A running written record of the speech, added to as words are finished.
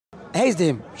hates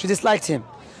him. She disliked him.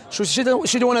 She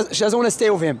doesn't want to stay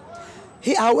with him.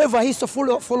 However, he used to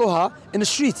follow her in the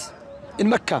street in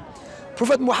Mecca.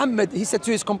 Prophet Muhammad, he said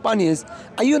to his companions,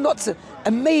 are you not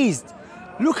amazed?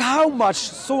 Look how much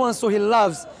so-and-so he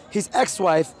loves his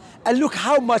ex-wife, and look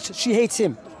how much she hates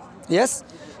him. Yes?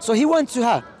 So he went to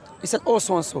her. He said, oh,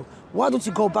 so-and-so, why don't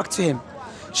you go back to him?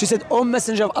 She said, oh,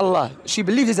 messenger of Allah. She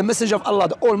believed he's a messenger of Allah,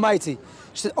 the Almighty.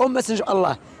 She said, oh, messenger of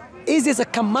Allah, is this a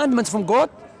commandment from God?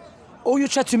 Or you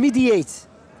try to mediate?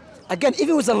 Again, if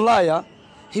he was a liar,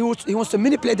 he wants to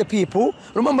manipulate the people.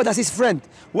 Remember, that's his friend.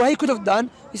 What he could have done,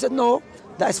 he said, no,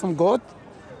 that is from God,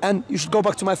 and you should go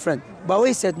back to my friend. But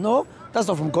he said, no, that's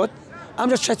not from God. I'm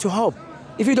just trying to help.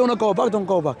 If you don't want to go back, don't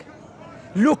go back.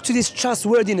 Look to this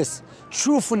trustworthiness,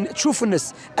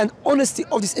 truthfulness, and honesty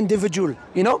of this individual,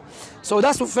 you know? So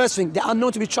that's the first thing. They are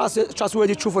known to be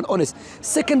trustworthy, truthful, and honest.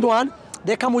 Second one,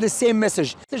 they come with the same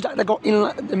message.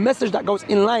 The message that goes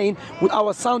in line with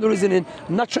our sound reasoning,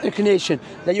 natural inclination,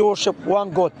 that you worship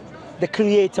one God, the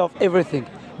creator of everything,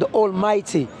 the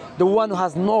Almighty, the one who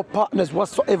has no partners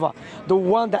whatsoever, the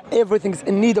one that everything is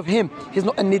in need of him. He's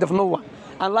not in need of no one.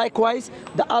 And likewise,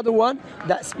 the other one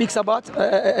that speaks about,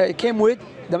 came with,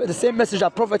 the same message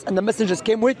that prophets and the messengers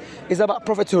came with, is about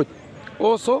prophethood.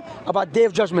 Also, about day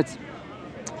of judgment.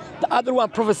 The other one,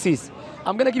 prophecies.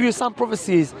 I'm going to give you some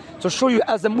prophecies to show you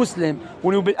as a Muslim,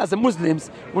 as a Muslims,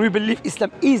 when we believe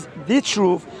Islam is the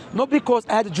truth, not because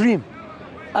I had a dream.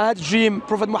 I had a dream,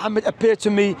 Prophet Muhammad appeared to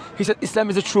me, he said Islam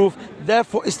is the truth,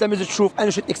 therefore Islam is the truth and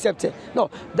you should accept it. No,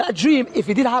 that dream, if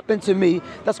it did happen to me,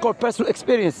 that's called personal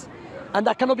experience. And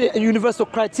that cannot be a universal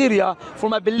criteria for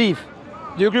my belief.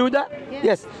 Do you agree with that? Yeah.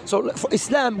 Yes. So for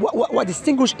Islam, what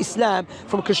distinguishes Islam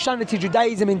from Christianity,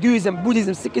 Judaism, Hinduism,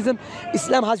 Buddhism, Sikhism,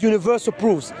 Islam has universal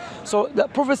proofs. So the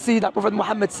prophecy that Prophet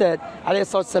Muhammad said,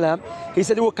 alayhi, he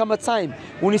said there will come a time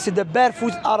when you see the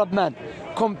barefoot Arab man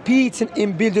competing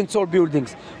in building tall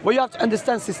buildings. What you have to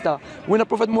understand, sister, when the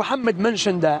Prophet Muhammad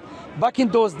mentioned that, back in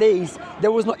those days,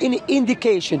 there was not any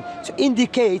indication to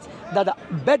indicate that the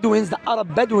Bedouins, the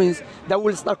Arab Bedouins, that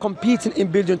will start competing in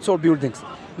building tall buildings.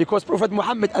 Because Prophet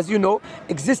Muhammad, as you know,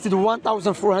 existed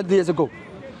 1,400 years ago.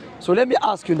 So let me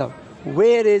ask you now,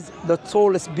 where is the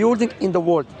tallest building in the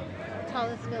world?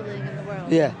 Tallest building in the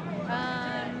world? Yeah.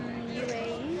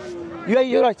 UAE? UAE,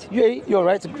 you're right. UAE, you're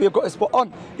right. You got a spot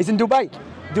on. It's in Dubai.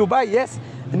 Dubai, yes.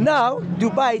 Now,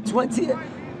 Dubai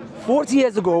 40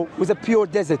 years ago was a pure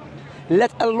desert,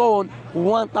 let alone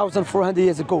 1,400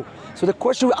 years ago. So the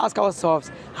question we ask ourselves,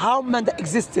 how man that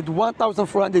existed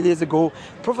 1,400 years ago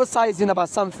prophesizing about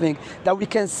something that we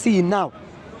can see now?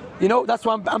 You know, that's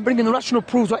why I'm bringing rational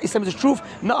proofs why Islam is the truth.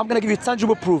 Now I'm going to give you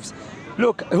tangible proofs.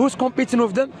 Look, who's competing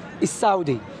with them? Is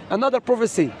Saudi. Another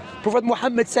prophecy. Prophet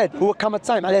Muhammad said, there will come a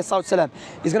time, alayhi salam,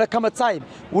 it's going to come a time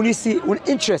when you see, when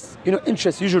interest, you know,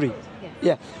 interest usually,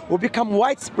 yeah, will become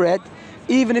widespread,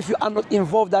 even if you are not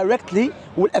involved directly,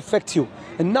 will affect you.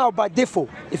 And now by default,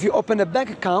 if you open a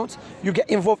bank account, you get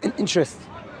involved in interest.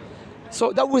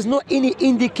 So there was not any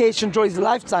indication during his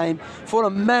lifetime for a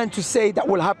man to say that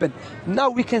will happen.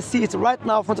 Now we can see it right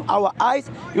now in front of our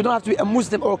eyes. You don't have to be a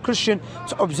Muslim or a Christian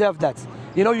to observe that.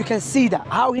 You know, you can see that.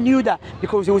 How he knew that?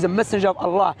 Because he was a messenger of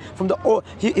Allah.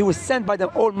 He was sent by the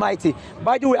Almighty.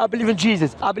 By the way, I believe in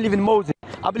Jesus. I believe in Moses.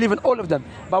 I believe in all of them.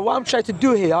 But what I'm trying to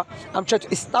do here, I'm trying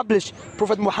to establish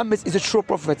Prophet Muhammad is a true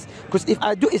prophet. Because if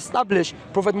I do establish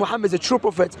Prophet Muhammad is a true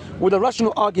prophet with a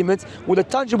rational argument, with a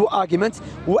tangible argument,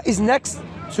 what is next?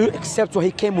 To accept what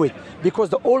he came with. Because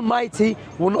the Almighty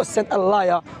will not send a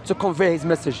liar to convey his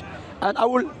message. And I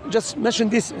will just mention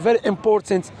this very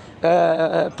important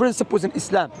principles in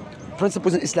Islam.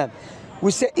 Principles in Islam.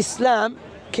 We say Islam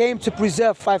came to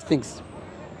preserve 5 things.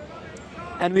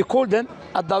 And we call them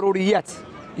ad-daruriyat,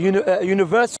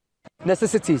 universal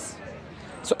necessities.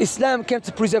 So Islam came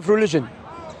to preserve religion.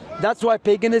 That's why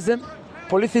paganism,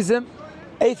 polytheism,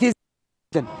 atheism,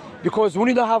 because when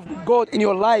you don't have God in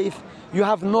your life, you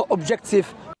have no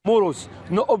objective morals,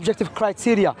 no objective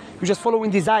criteria. You're just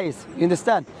following desires. You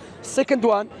understand? Second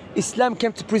one, Islam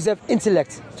came to preserve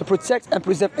intellect, to protect and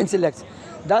preserve intellect.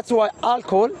 That's why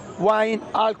wine,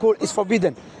 alcohol is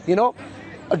forbidden. You know,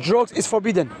 drugs is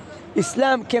forbidden.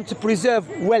 Islam came to preserve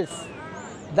wealth.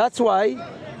 That's why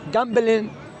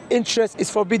gambling, interest is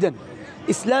forbidden.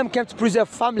 Islam came to preserve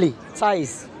family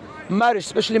ties, marriage,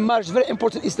 especially marriage, very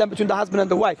important Islam between the husband and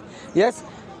the wife. Yes?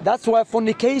 That's why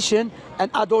fornication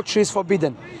and adultery is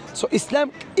forbidden. So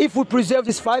Islam, if we preserve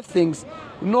these 5 things,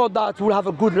 no doubt we'll have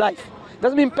a good life.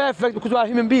 Doesn't mean perfect because we are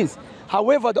human beings.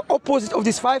 However, the opposite of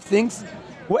these 5 things,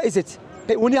 what is it?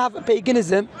 When you have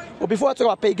paganism, or before I talk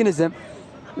about paganism,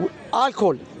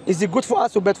 alcohol, is it good for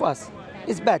us or bad for us?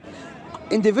 It's bad.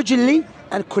 individually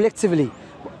and collectively.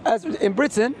 As in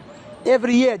Britain,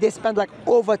 every year they spend like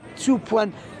over 2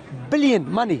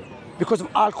 billion money because of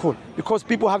alcohol, because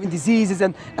people having diseases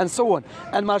and so on.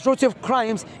 And majority of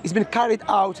crimes is been carried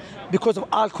out because of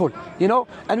alcohol, you know?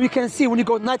 And we can see when you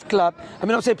go nightclub, I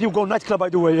mean, I'm saying people go nightclub by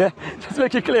the way, yeah? Let's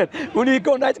make it clear. When you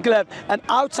go nightclub and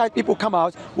outside people come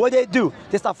out, what they do?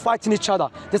 They start fighting each other.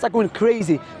 They start going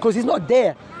crazy because it's not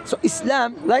there. So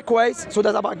Islam, likewise, so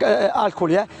that's about alcohol,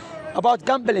 yeah? About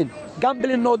gambling.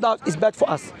 Gambling, no doubt, is bad for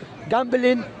us.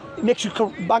 Gambling makes you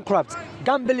bankrupt.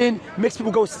 Gambling makes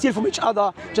people go steal from each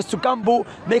other just to gamble,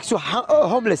 makes you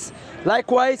homeless.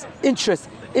 Likewise, interest.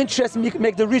 Interest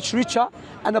make the rich richer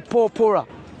and the poor poorer.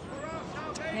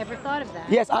 Never thought of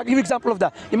that. Yes, I'll give you an example of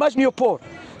that. Imagine you're poor.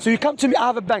 So you come to me, I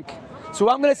have a bank. So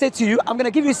I'm going to say to you, I'm going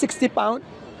to give you £60.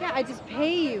 Yeah, I just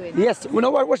pay you. Yes, you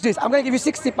know what, watch this. I'm going to give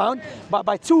you £60, but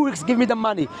by 2 weeks, give me the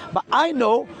money. But I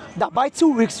know that by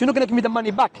 2 weeks, you're not going to give me the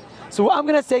money back. So what I'm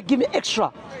going to say, give me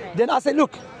extra. Then I say,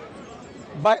 look,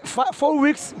 by 4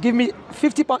 weeks, give me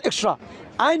 £50 extra.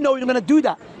 I know you're going to do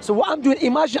that. So what I'm doing,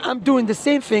 imagine I'm doing the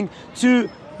same thing to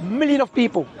millions of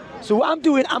people. So what I'm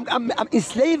doing, I'm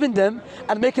enslaving them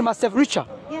and making myself richer.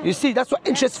 Yeah. You see, that's what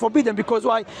interest is forbidden, because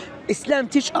why? Islam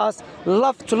teaches us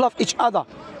to love each other.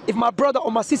 If my brother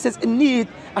or my sister is in need,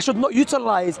 I should not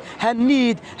utilize her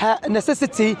need, her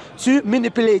necessity to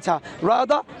manipulate her.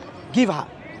 Rather, give her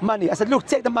money. I said, look,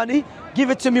 take the money, give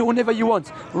it to me whenever you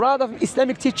want. Rather than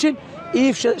Islamic teaching,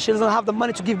 if she doesn't have the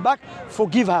money to give back,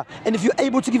 forgive her. And if you're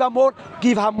able to give her more,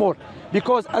 give her more.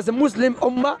 Because as a Muslim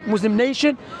ummah, Muslim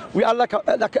nation, we are like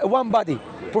one body.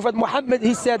 Prophet Muhammad,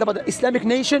 he said about the Islamic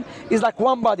nation is like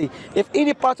one body. If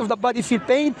any part of the body feel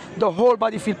pain, the whole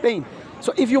body feel pain.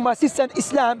 So if you're my sister in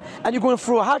Islam and you're going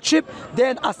through a hardship,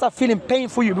 then I start feeling pain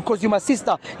for you because you're my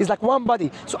sister. It's like one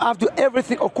body. So I have to do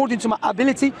everything according to my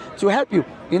ability to help you.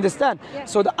 You understand? Yeah.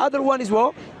 So the other one as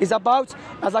well is about,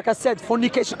 as like I said,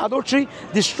 fornication, adultery,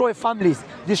 destroy families,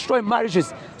 destroy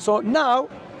marriages. So now,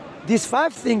 these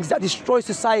 5 things that destroy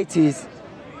societies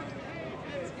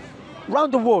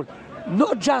around the world,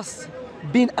 not just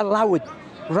being allowed,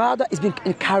 rather it's being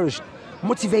encouraged,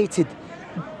 motivated.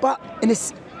 But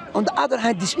on the other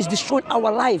hand, this is destroying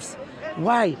our lives.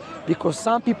 Why? Because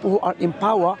some people who are in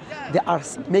power, they are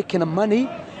making money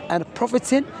and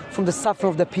profiting from the suffering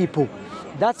of the people.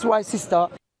 That's why, sister,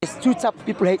 there's 2 types of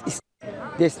people hate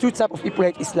Islam. There's 2 types of people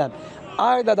hate Islam.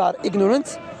 Either that are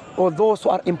ignorant or those who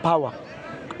are in power.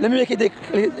 Let me make it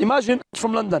clear. Imagine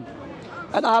from London,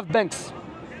 and I have banks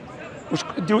which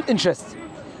do interest.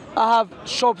 I have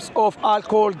shops of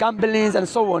alcohol, gamblings, and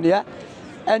so on, yeah?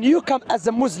 And you come as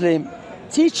a Muslim,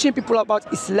 teaching people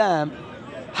about Islam.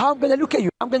 How I'm going to look at you?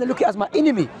 I'm going to look at you as my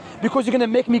enemy, because you're going to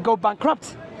make me go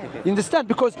bankrupt. You understand?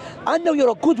 Because I know you're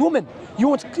a good woman. You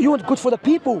want good for the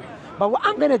people. But what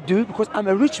I'm going to do, because I'm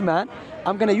a rich man,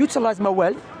 I'm going to utilize my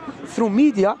wealth through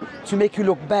media to make you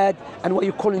look bad, and what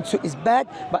you're calling to is bad.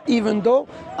 But even though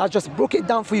I just broke it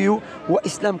down for you, what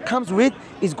Islam comes with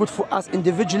is good for us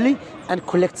individually and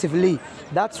collectively.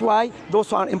 That's why those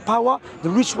who are in power, the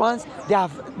rich ones, they're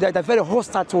very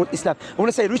hostile toward Islam. When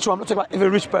I say rich one, I'm not talking about every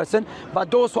rich person, but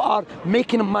those who are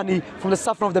making money from the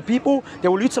suffering of the people, they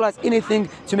will utilize anything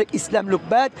to make Islam look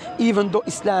bad, even though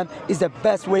Islam is the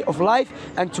best way of life.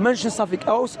 And to mention something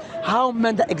else, how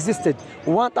men that existed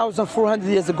 1,400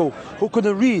 years ago, who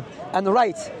couldn't read and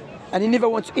write, and he never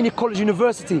went to any college,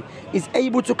 university, is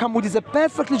able to come with this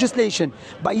perfect legislation.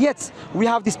 But yet, we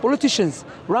have these politicians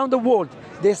around the world.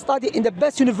 They study in the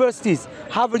best universities,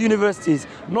 Harvard universities,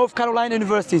 North Carolina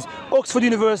universities, Oxford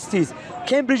universities,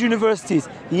 Cambridge universities.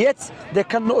 Yet, they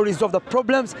cannot resolve the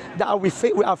problems that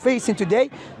we are facing today.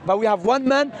 But we have one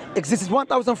man, existed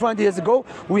 1,400 years ago,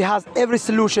 who has every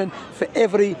solution for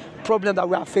every problem that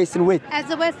we are facing with. As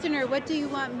a Westerner, what do you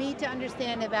want me to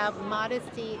understand about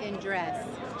modesty in dress?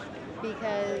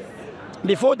 Because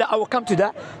before that, I will come to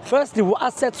that. Firstly, what I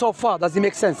said so far, does it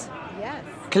make sense? yes.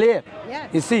 Clear?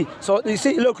 Yes. You see? So you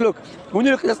see, look. When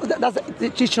you look, that's the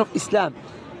teaching of Islam.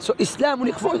 So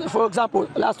Islam, for example,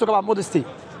 let's talk about modesty.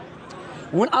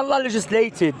 When Allah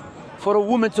legislated for a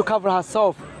woman to cover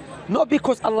herself, not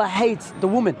because Allah hates the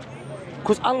woman,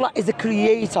 because Allah is a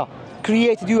creator,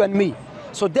 created you and me.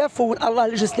 So therefore, when Allah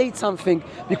legislates something,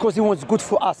 because He wants good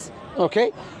for us.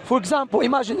 Okay? For example,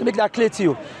 imagine, make that clear to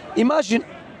you. Imagine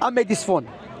I made this phone.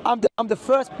 I'm the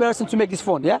first person to make this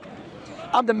phone, yeah?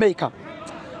 I'm the maker.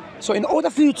 So in order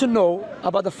for you to know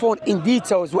about the phone in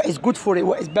details, what is good for it,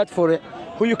 what is bad for it,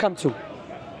 who you come to?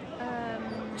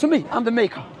 To me, I'm the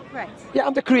maker. Right. Yeah,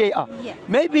 I'm the creator. Yeah.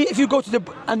 Maybe if you go to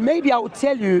and maybe I will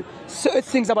tell you certain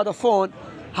things about the phone,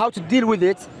 how to deal with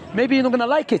it, maybe you're not gonna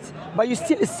like it, but you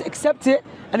still accept it,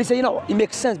 and you say, you know, it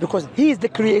makes sense because he is the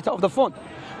creator of the phone.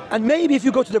 And maybe if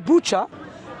you go to the butcher,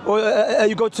 or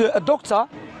you go to a doctor,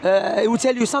 he will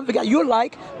tell you something that you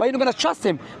like, but you're not gonna trust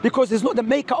him because he's not the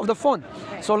maker of the phone.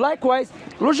 So likewise,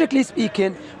 logically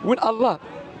speaking, when Allah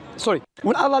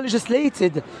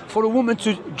legislated for a woman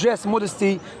to dress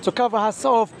modesty, to cover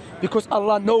herself, because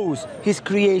Allah knows His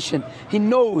creation. He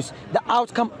knows the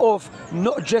outcome of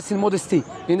not dressing modesty.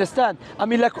 You understand? I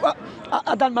mean, like,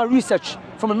 I've done my research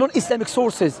from non-Islamic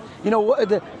sources. You know,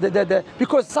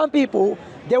 because some people,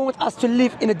 they want us to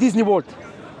live in a Disney world.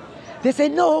 They say,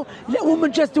 no, let woman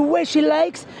dress the way she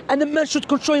likes and the man should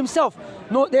control himself.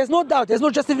 No, there's no doubt. There's no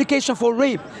justification for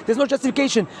rape. There's no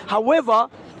justification. However,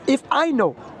 if I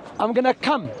know I'm going to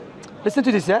come, listen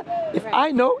to this, yeah? If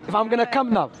I know, if I'm going to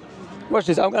come now, watch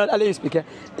this, I'll let you speak, yeah?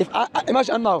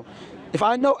 Imagine now,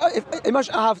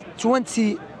 imagine I have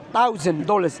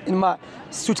 $20,000 in my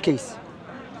suitcase.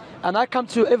 And I come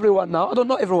to everyone now, I don't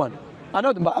know everyone. I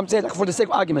know them, but I'm saying like for the sake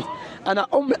of argument. And I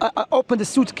open the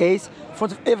suitcase in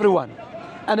front of everyone.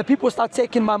 And the people start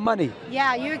taking my money.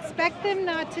 Yeah, you expect them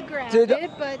not to grab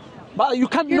it, but you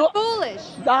cannot. You're foolish.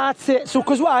 That's it. So,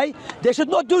 because why? They should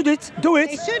not do it.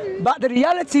 They shouldn't. But the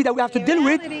reality that we have to deal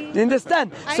with, you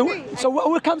understand? I So, agree. so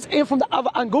what comes in from the other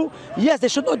angle? Yes, they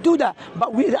should not do that.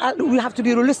 But we have to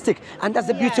be realistic, and that's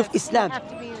the beauty of Yes, Islam. you have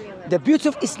to be realistic. The beauty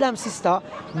of Islam, sister,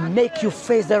 make you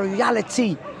face the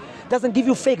reality. Doesn't give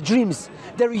you fake dreams.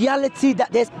 The reality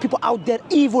that there's people out there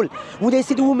evil. When they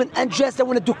see the woman undressed, they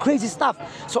want to do crazy stuff.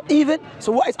 So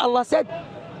what is Allah said?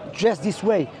 Dress this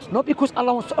way. Not because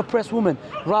Allah wants to oppress women,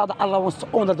 rather Allah wants to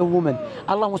honor the woman.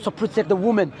 Allah wants to protect the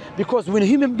woman. Because when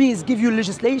human beings give you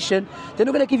legislation, they're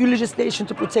not going to give you legislation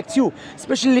to protect you.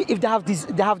 Especially if they have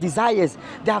desires,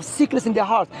 they have sickness in their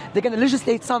heart. They're going to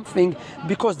legislate something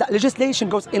because that legislation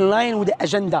goes in line with the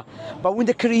agenda. But when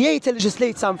the Creator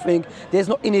legislates something, there's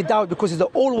not any doubt because He's the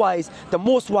all-wise, the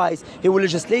most wise. He will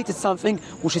legislate something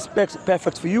which is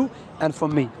perfect for you and for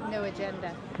me. No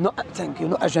agenda. No, thank you,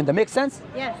 no agenda. Make sense?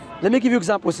 Yes. Let me give you an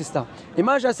example, sister.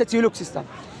 Imagine I said to you, look, sister,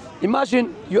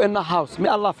 imagine you're in a house, may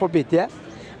Allah forbid, yeah?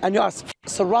 And you are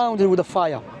surrounded with a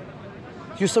fire.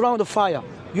 You surround the fire.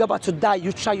 You're about to die.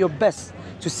 You try your best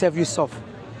to save yourself.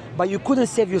 But you couldn't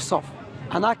save yourself.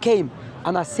 And I came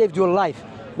and I saved your life.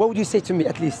 What would you say to me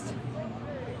at least?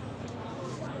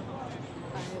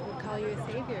 I will call you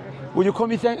a savior. Would you call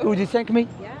me? Would you thank me?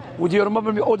 Yes. Would you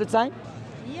remember me all the time?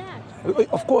 Yes.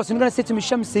 Of course, you're not gonna say to me,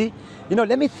 Shamsi, you know,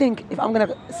 let me think if I'm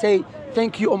gonna say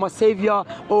thank you or my savior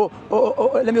or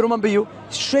let me remember you.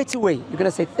 Straight away, you're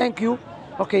gonna say thank you.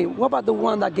 Okay, what about the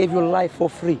one that gave you life for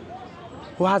free?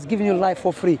 Who has given you life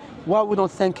for free? Why we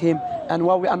don't thank him and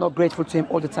why we are not grateful to him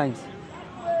all the times?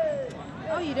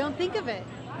 Oh, you don't think of it.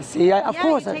 You see, of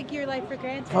course. You take your life for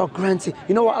granted. For granted.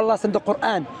 You know what Allah said in the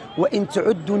Quran? وَإِن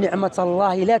تُعُدُّوا نِعْمَةَ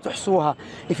اللَّهِ لَا تُحْصُوهَا.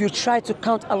 If you try to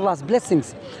count Allah's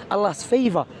blessings, Allah's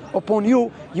favor upon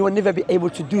you, you will never be able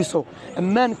to do so. A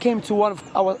man came to one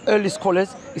of our early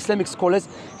scholars, Islamic scholars.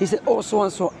 He said, oh, so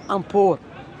and so, I'm poor.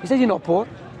 He said, you're not poor.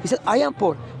 He said, I am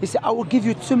poor. He said, I will give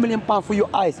you £2 million for your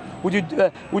eyes. Would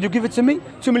you give it to me?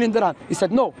 2 million dirham. He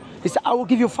said, no. He said, I will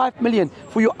give you 5 million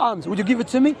for your arms. Would you give it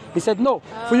to me? He said, no.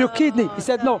 For your kidney? He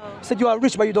said, no. He said, you are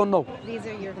rich, but you don't know. These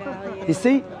are your values. You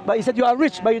see? But he said, you are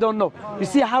rich, but you don't know. You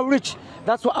see how rich?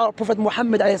 That's what our Prophet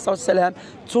Muhammad ﷺ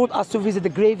told us to visit the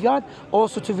graveyard,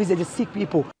 also to visit the sick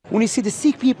people. When you see the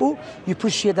sick people, you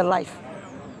appreciate the life.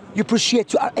 You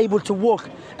appreciate you are able to walk.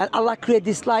 And Allah created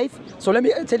this life. So let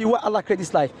me tell you why Allah created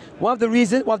this life. One of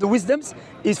the wisdoms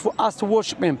is for us to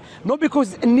worship Him. Not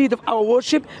because He's in need of our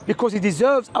worship, because He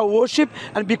deserves our worship,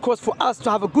 and because for us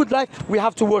to have a good life, we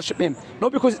have to worship Him.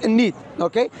 Not because He's in need,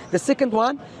 okay? The second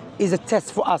one is a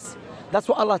test for us. That's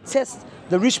why Allah tests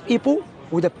the rich people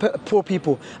with the poor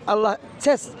people. Allah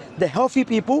tests the healthy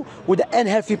people with the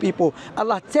unhealthy people.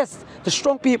 Allah tests the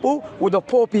strong people with the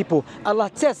poor people.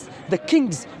 Allah tests the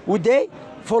kings with their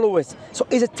followers. So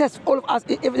it's a test. All of us,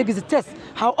 everything is a test.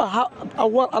 How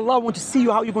Allah wants to see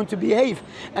you, how you're going to behave.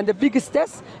 And the biggest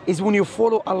test is when you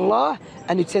follow Allah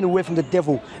and you turn away from the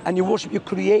devil and you worship your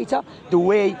Creator the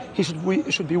way He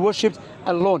should be worshipped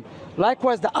alone.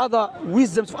 Likewise, the other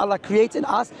wisdoms of Allah created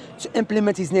us to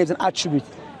implement His names and attributes.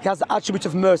 He has the attribute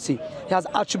of mercy. He has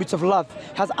the attribute of love.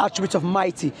 He has the attribute of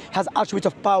mighty. He has the attribute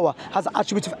of power. He has the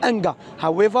attribute of anger.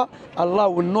 However, Allah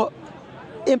will not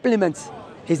implement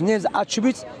His name's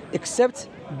attributes except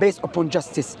based upon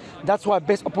justice. That's why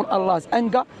based upon Allah's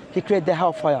anger, He created the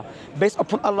hellfire. Based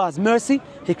upon Allah's mercy,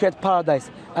 He created paradise.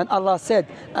 And Allah said,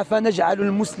 أَفَنَجْعَلُ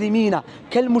الْمُسْلِمِينَ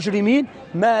كَالْمُجْرِمِينَ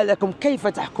مَا لَكُمْ كَيْفَ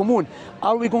تَحْكُمُونَ.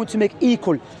 Are we going to make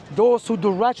equal those who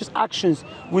do righteous actions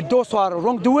with those who are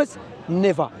wrongdoers?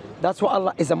 Never. That's why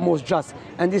Allah is the most just.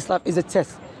 And this life is a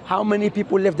test. How many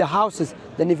people leave their houses,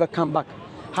 they never come back?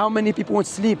 How many people won't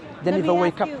sleep, they never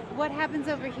wake up? What happens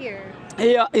over here?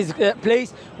 Here is a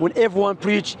place when everyone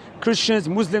preach, Christians,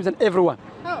 Muslims, and everyone.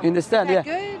 Oh, You understand? is that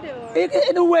Yeah. good? Or?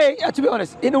 In a way, to be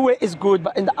honest, in a way it's good,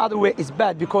 but in the other way it's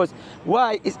bad, because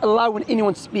why? It's allowing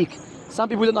anyone to speak. Some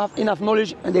people don't have enough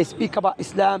knowledge and they speak about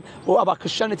Islam or about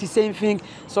Christianity, same thing.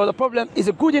 So the problem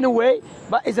is good in a way,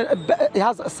 but it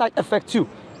has a side effect too.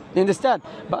 You understand?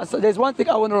 But so there's one thing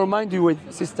I want to remind you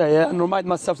with, sister, yeah, and remind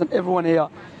myself and everyone here,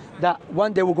 that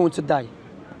one day we're going to die.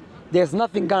 There's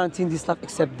nothing guaranteed in this life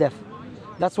except death.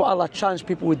 That's why Allah challenged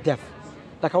people with death.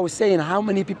 Like I was saying, how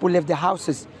many people left their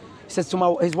houses? He says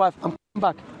to his wife, I'm coming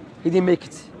back. He didn't make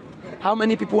it. How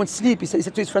many people won't sleep? He said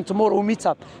to his friend, tomorrow we'll meet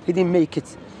up. He didn't make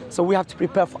it. So we have to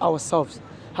prepare for ourselves.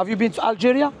 Have you been to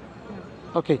Algeria?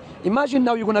 Okay. Imagine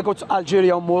now you're going to go to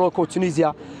Algeria or Morocco,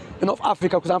 Tunisia, North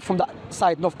Africa, because I'm from that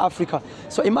side, North Africa.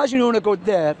 So imagine you want to go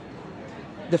there.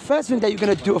 The first thing that you're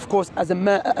going to do, of course, as a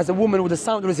man, as a woman with a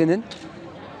sound reasoning,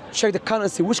 check the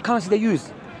currency, which currency they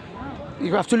use.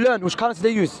 You have to learn which currency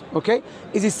they use, okay?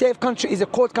 Is it a safe country, is it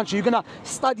a cold country? You're going to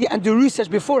study and do research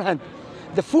beforehand.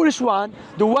 The foolish one,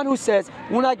 the one who says,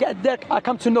 when I get there, I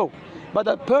come to know. But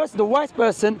the wise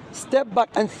person, step back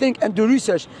and think and do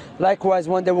research. Likewise,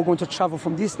 one day we're going to travel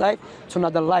from this life to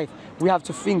another life. We have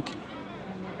to think. I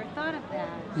never thought of that.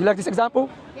 You like this example?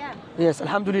 Yeah. Yes,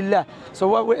 alhamdulillah.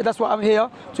 So that's why I'm here,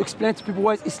 to explain to people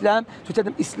what is Islam, to tell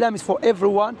them Islam is for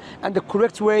everyone and the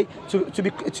correct way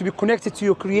to be connected to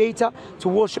your Creator, to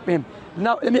worship Him.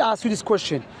 Now, let me ask you this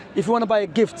question. If you want to buy a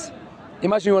gift,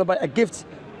 imagine you want to buy a gift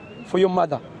for your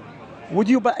mother. Would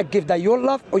you buy a gift that you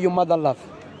love or your mother love?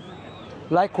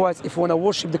 Likewise, if you want to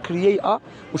worship the Creator,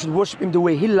 we should worship Him the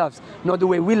way He loves, not the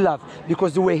way we love.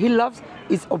 Because the way He loves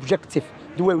is objective.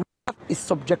 The way we love is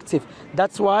subjective.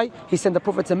 That's why He sent the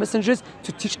prophets and messengers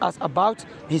to teach us about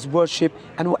His worship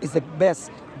and what is the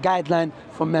best guideline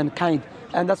for mankind.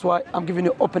 And that's why I'm giving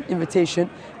you an open invitation.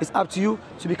 It's up to you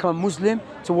to become a Muslim,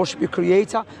 to worship your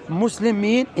Creator. Muslim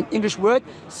mean, in English word,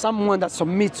 someone that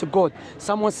submits to God.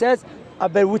 Someone says, I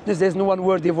bear witness there's no one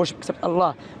worthy of worship except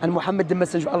Allah, and Muhammad the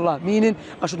messenger of Allah, meaning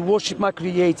I should worship my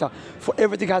Creator for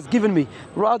everything He has given me.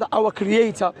 Rather, our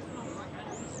Creator,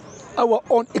 our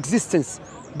own existence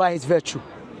by His virtue.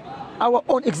 Our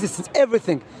own existence,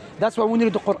 everything. That's why we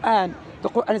need the Quran. The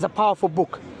Quran is a powerful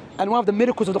book. And one of the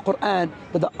miracles of the Quran,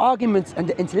 that the arguments and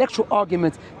the intellectual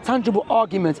arguments, tangible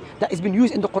arguments that has been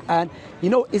used in the Quran, you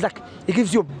know, is like, it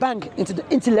gives you a bang into the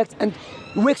intellect and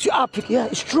wakes you up. Yeah,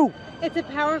 it's true. It's a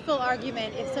powerful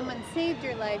argument. If someone saved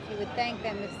your life, you would thank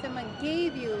them. If someone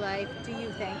gave you life, do you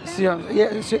thank them?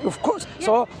 Yeah, of course. Yeah.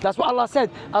 So that's what Allah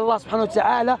said. Allah subhanahu wa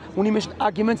ta'ala, when He mentioned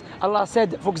arguments, Allah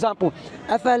said, for example,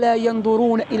 أَفَلَا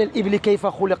يَنْظُرُونَ إِلَى الْإِبْلِ كَيْفَ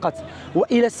خُلِقَتْ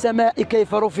وَإِلَى السَّمَاءِ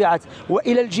كَيْفَ رُفِعَتْ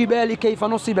وَإِلَى الْجِبَالِ كَيْفَ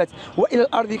نُصِبَتْ وَإِلَى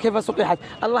الْأَرْضِ كَيْفَ سُطِحَتْ.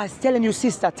 Allah is telling you,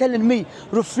 sister, telling me,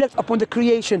 reflect upon the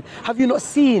creation. Have you not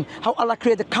seen how Allah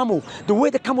created the camel? The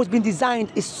way the camel has been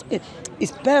designed is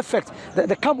perfect.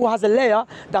 The camel has a layer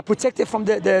that protects it from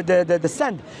the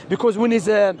sand, because when it's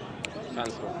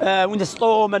when the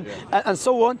storm and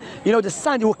so on, you know, the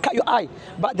sand, it will cut your eye.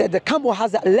 But the camel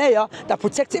has a layer that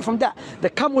protects it from that. The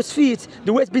camel's feet,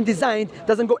 the way it's been designed,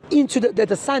 doesn't go into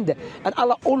the sand. And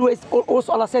Allah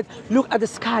also Allah said, look at the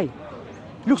sky,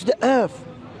 look to the earth.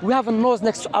 We have a nose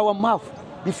next to our mouth.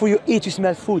 Before you eat, you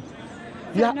smell food.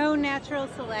 So no natural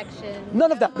selection.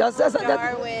 None of that.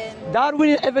 Darwin.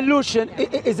 Darwinian evolution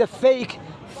is a fake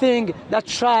thing that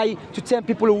try to turn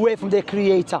people away from their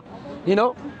Creator. You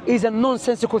know, it's a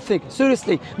nonsensical thing.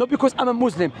 Seriously, not because I'm a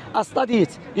Muslim. I study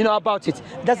it, you know, about it.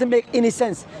 Doesn't make any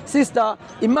sense. Sister,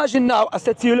 imagine now I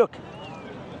said to you, look,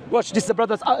 watch this.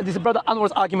 Brother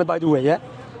Anwar's argument, by the way. Yeah,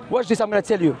 watch this. I'm gonna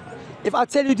tell you. If I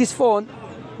tell you this phone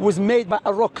was made by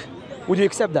a rock, would you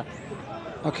accept that?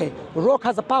 Okay, rock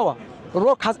has a power.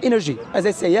 Rock has energy, as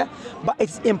I say, yeah? But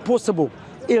it's impossible,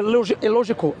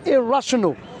 illogical,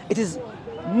 irrational. It is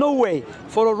no way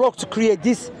for a rock to create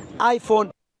this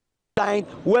iPhone,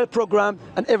 well programmed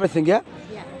and everything, yeah?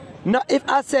 Yeah. Now, if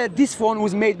I said this phone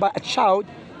was made by a child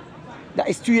that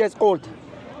is 2 years old,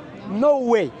 no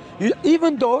way.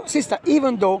 Even though, sister,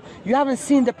 even though you haven't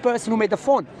seen the person who made the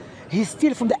phone, he's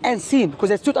still from the unseen, because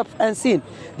there's two types of unseen.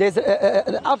 There's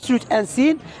an absolute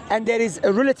unseen and there is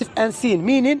a relative unseen,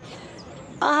 meaning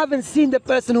I haven't seen the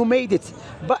person who made it,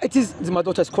 but it is, my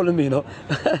daughter is calling me, you know.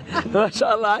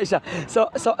 MashaAllah, Aisha.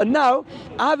 So now,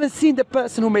 I haven't seen the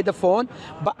person who made the phone,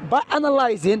 but by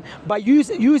analyzing, by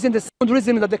using the sound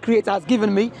rhythm that the Creator has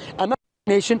given me, and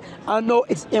nation, I know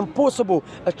it's impossible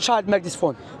a child make this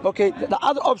phone. Okay, the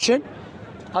other option,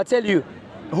 I'll tell you,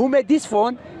 who made this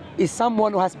phone is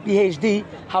someone who has PhD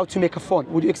how to make a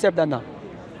phone. Would you accept that now?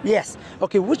 Yes.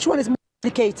 Okay, which one is more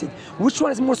complicated? Which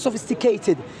one is more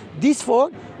sophisticated? This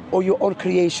phone or your own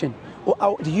creation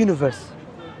or the universe?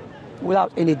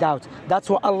 Without any doubt. That's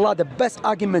why Allah, the best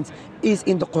argument is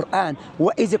in the Quran.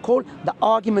 What is it called? The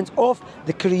argument of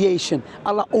the creation.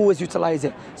 Allah always utilizes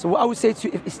it. So what I would say to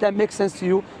you, if Islam makes sense to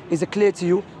you, is it clear to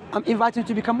you, I'm inviting you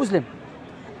to become Muslim.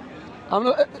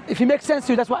 If it makes sense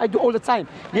to you, that's what I do all the time.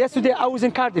 Yesterday I was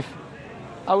in Cardiff.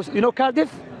 You know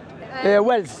Cardiff?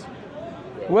 Wales.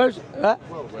 Wales?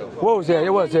 Wales, yeah,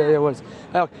 it was.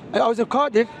 I was in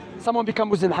Cardiff, someone became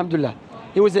Muslim, alhamdulillah.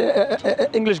 He was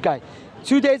an English guy.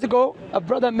 2 days ago, a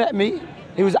brother met me.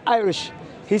 He was Irish.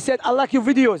 He said, I like your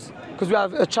videos, because we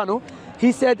have a channel.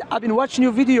 He said, I've been watching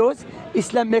your videos.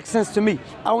 Islam makes sense to me.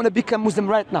 I want to become Muslim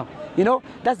right now. You know,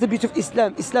 that's the beauty of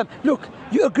Islam. Islam, look,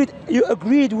 you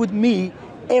agreed with me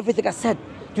everything I said.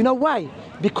 Do you know why?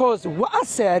 Because what I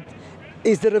said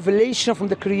is the revelation from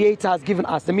the Creator has given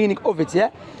us, the meaning of it, yeah?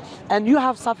 And you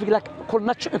have something like called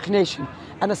natural inclination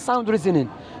and a sound reasoning.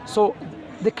 So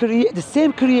the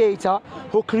same Creator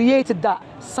who created that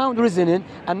sound reasoning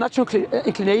and natural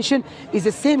inclination is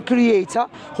the same Creator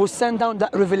who sent down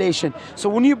that revelation. So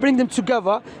when you bring them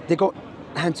together, they go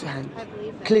hand to hand,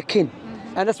 clicking.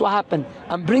 And that's what happened.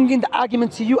 I'm bringing the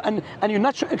argument to you and your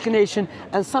natural inclination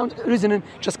and sound reasoning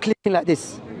just clicking like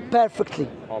this, perfectly.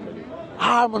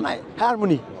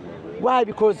 Harmony. Why?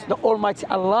 Because the Almighty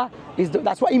Allah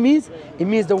that's what it means. It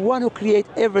means the one who creates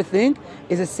everything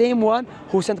is the same one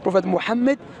who sent the Prophet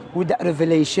Muhammad with that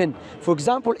revelation. For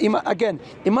example,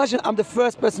 imagine I'm the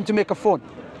first person to make a phone.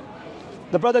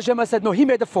 The brother Jamal said, no, he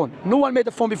made the phone. No one made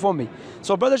the phone before me.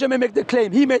 So brother Jamal made the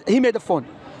claim, he made the phone.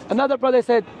 Another brother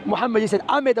said, Muhammad, he said,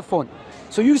 I made the phone.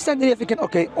 So you stand here thinking,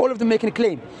 okay, all of them making a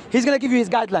claim. He's going to give you his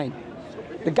guideline.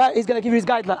 The guy is going to give you his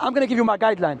guideline. I'm going to give you my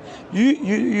guideline. You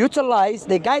utilize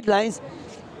the guidelines.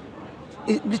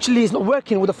 It literally is not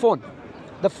working with the phone.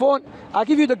 The phone, I'll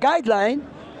give you the guideline,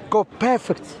 go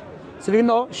perfect. So we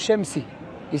know Shamsi.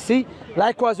 You see?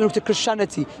 Likewise, when we look to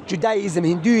Christianity, Judaism,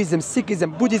 Hinduism,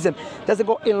 Sikhism, Buddhism, doesn't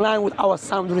go in line with our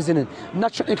sound reasoning,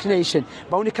 natural inclination.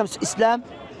 But when it comes to Islam,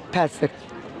 perfect.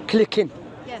 Clicking.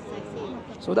 Yes, I see.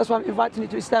 So that's why I'm inviting you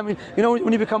to Islam. You know,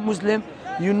 when you become Muslim,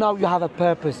 you have a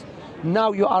purpose.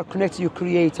 Now you are connected to your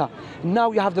Creator.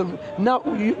 Now you have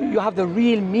the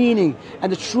real meaning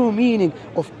and the true meaning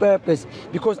of purpose,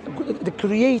 because the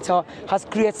Creator has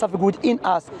created something within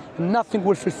us. Nothing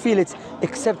will fulfill it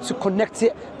except to connect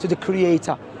it to the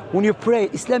Creator. When you pray,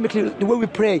 Islamically, the way we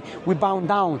pray, we bow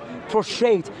down,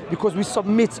 prostrate, because we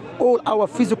submit all our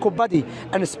physical body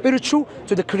and spiritual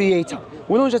to the Creator.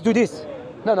 We don't just do this.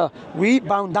 No, we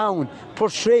bow down,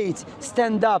 prostrate,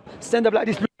 stand up like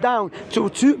this, look down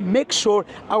to make sure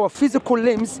our physical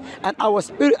limbs and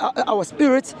our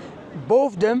spirit,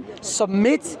 both them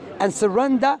submit and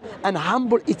surrender and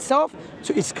humble itself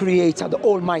to its Creator, the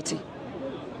Almighty.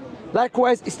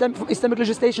 Likewise, Islamic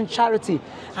legislation, charity.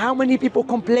 How many people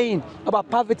complain about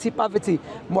poverty?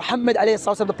 Muhammad alayhi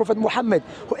salam, the Prophet Muhammad,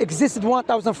 who existed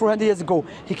 1,400 years ago,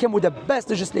 he came with the best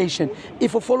legislation.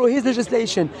 If you follow his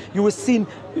legislation, you will see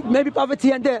maybe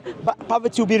poverty and there, but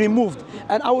poverty will be removed.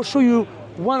 And I will show you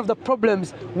one of the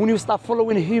problems when you start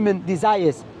following human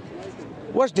desires.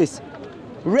 Watch this.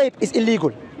 Rape is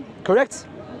illegal, correct?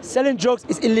 Selling drugs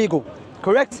is illegal,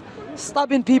 correct?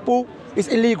 Stabbing people is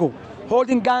illegal.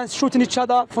 Holding guns, shooting each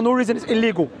other for no reason is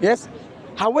illegal, yes?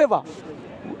 However,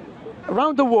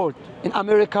 around the world, in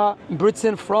America,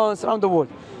 Britain, France, around the world,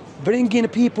 bring in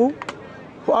people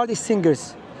who are these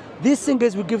singers. These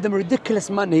singers will give them ridiculous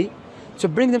money to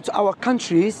bring them to our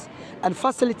countries and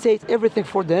facilitate everything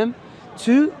for them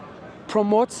to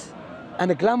promote and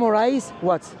glamorize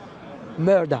what?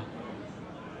 Murder.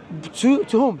 To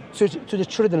whom? To the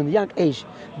children, young age.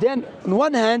 Then, on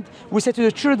one hand, we say to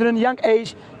the children, young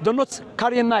age, do not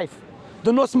carry a knife,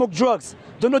 do not smoke drugs,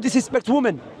 do not disrespect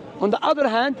women. On the other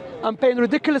hand, I'm paying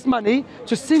ridiculous money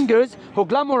to singers who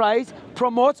glamorize,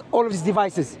 promote all of these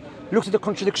devices. Look at the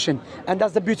contradiction, and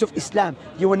that's the beauty of Islam.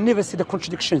 You will never see the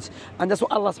contradictions, and that's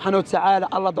what Allah subhanahu wa ta'ala,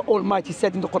 Allah the Almighty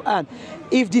said in the Quran.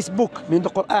 If this book, meaning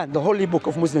the Quran, the holy book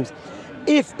of Muslims,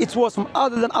 if it was from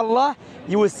other than Allah,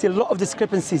 you will see a lot of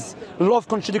discrepancies, a lot of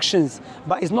contradictions,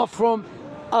 but it's not from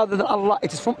other than Allah.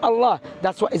 It is from Allah.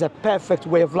 That's what is a perfect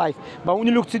way of life. But when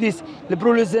you look to this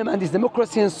liberalism and this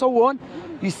democracy and so on,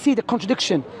 you see the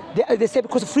contradiction. They say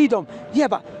because of freedom. Yeah,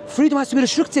 but freedom has to be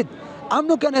restricted. I'm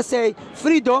not gonna say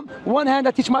freedom. One hand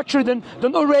I teach my children,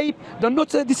 don't not rape, don't not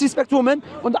disrespect women.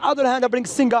 On the other hand, I bring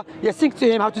singer. Yeah, sing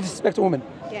to him how to disrespect a woman.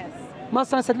 Yes. My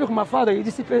son said, look, my father,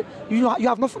 you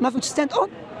have nothing to stand on.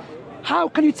 How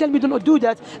can you tell me do not do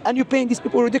that and you're paying these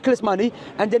people ridiculous money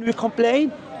and then we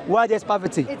complain why there's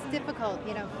poverty? It's difficult,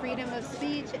 you know, freedom of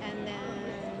speech and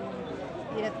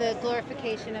then, you know, the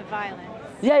glorification of violence.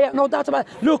 Yeah, no doubt about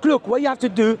it. Look, what you have to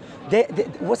do,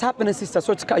 what's happening, sister,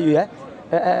 sorry to cut you,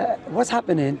 yeah? What's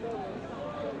happening,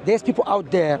 there's people out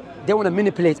there, they want to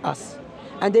manipulate us.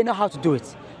 And they know how to do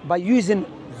it by using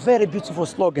very beautiful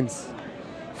slogans.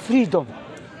 Freedom.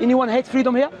 Anyone hate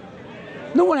freedom here?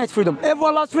 No one hates freedom.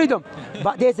 Everyone loves freedom.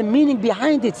 But there's a meaning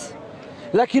behind it.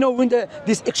 Like, you know, when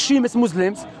these extremist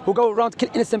Muslims who go around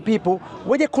killing innocent people,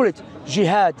 what they call it?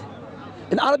 Jihad.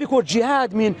 In Arabic word,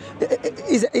 jihad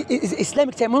is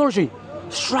Islamic terminology.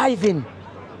 Striving,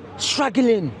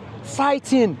 struggling,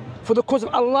 fighting for the cause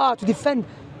of Allah to defend.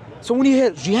 So when you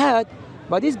hear jihad,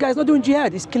 but this guy's not doing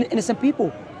jihad, he's killing innocent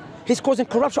people. He's causing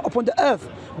corruption upon the earth.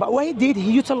 But what he did,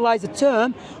 he utilized a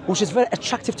term which is very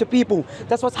attractive to people.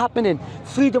 That's what's happening.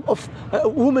 Freedom of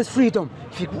woman's freedom.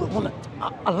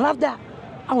 I love that.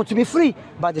 I want to be free.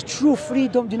 But the true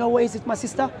freedom, do you know where is it, my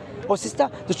sister or sister?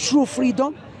 The true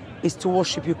freedom is to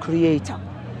worship your creator.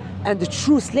 And the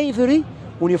true slavery,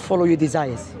 when you follow your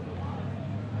desires.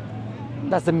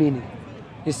 That's the meaning.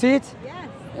 You see it?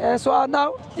 Yes. So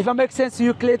now, if it makes sense to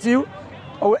you, clear to you,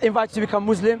 I will invite you to become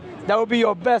Muslim. That will be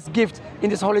your best gift in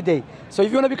this holiday. So if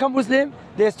you want to become Muslim,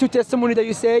 there's 2 testimonies that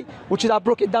you say, which is I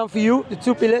broke it down for you, the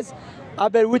 2 pillars. I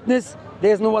bear witness,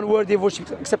 there is no one worthy of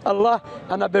worship except Allah,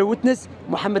 and I bear witness,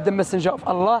 Muhammad the messenger of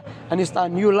Allah, and you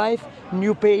start a new life,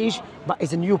 new page, but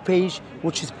it's a new page,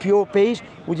 which is pure page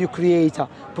with your creator.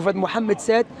 Prophet Muhammad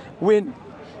said, when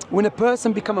a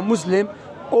person become a Muslim,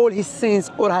 all his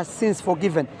sins, all has sins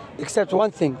forgiven, except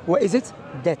one thing. What is it?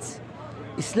 Debt.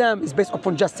 Islam is based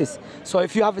upon justice. So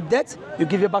if you have a debt, you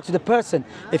give it back to the person.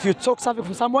 If you took something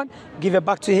from someone, give it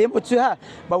back to him or to her.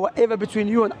 But whatever between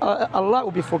you and Allah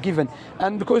will be forgiven.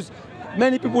 And because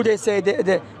many people, they say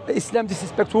that Islam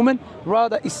disrespects women,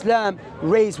 rather Islam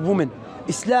raised women.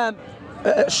 Islam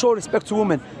show respect to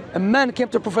women. A man came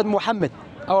to Prophet Muhammad,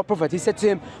 our Prophet. He said to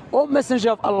him, "O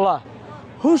Messenger of Allah,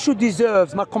 who should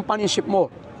deserve my companionship more?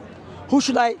 Who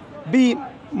should I be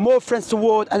more friends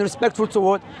toward and respectful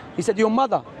toward?" He said, "Your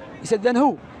mother." He said, "Then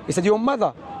who?" He said, "Your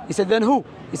mother." He said, "Then who?"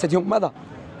 He said, "Your mother."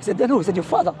 He said, "Then who?" He said, "Your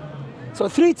father." So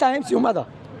 3 times your mother.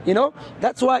 You know,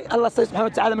 that's why Allah says, subhanahu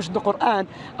wa ta'ala mentioned in the Quran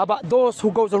about those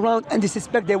who goes around and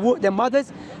disrespect their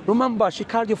mothers. Remember, she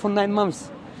carried you for 9 months.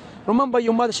 Remember,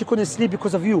 your mother, she couldn't sleep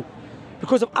because of you,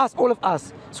 because of us, all of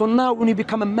us. So now when you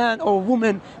become a man or a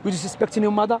woman, you're disrespecting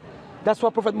your mother. That's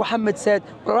what Prophet Muhammad said,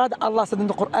 or rather Allah said in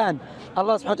the Quran.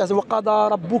 Allah subhanahu wa ta'ala said,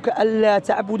 وَقَضَى رَبُّكَ أَلَّا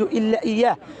تَعْبُدُوا إِلَّا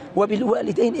إِيَّهُ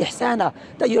وَبِالْوَالِدَيْنِ إِحْسَانًا.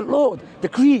 That your Lord, the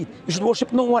creed, you should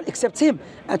worship no one except Him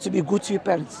and to be good to your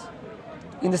parents.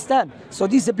 You understand? So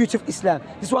this is the beauty of Islam.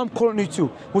 This is what I'm calling you to,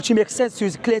 which makes sense to you,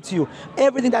 is clear to you.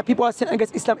 Everything that people are saying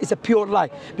against Islam is a pure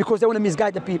lie because they want to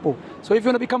misguide the people. So if you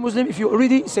want to become Muslim, if you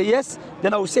already say yes,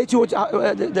 then I will say to you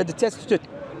the test.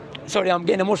 Sorry, I'm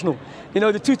getting emotional. You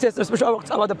know, the 2 testimonies, especially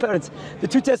about the parents. The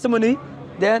 2 testimony,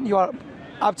 then you are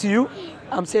up to you.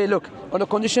 I'm saying, look, on the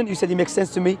condition you said it makes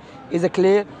sense to me, is it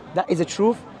clear, that is the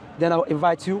truth, then I'll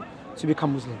invite you to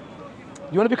become Muslim.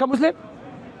 You want to become Muslim?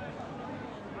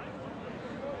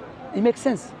 It makes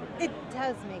sense. It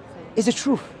does make sense. It's the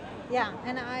truth. Yeah,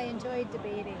 and I enjoyed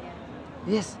debating it.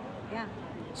 Yes. Yeah.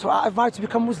 So I invite you to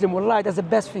become Muslim. Wallahi, that's the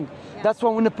best thing. Yeah. That's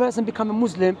why when a person becomes a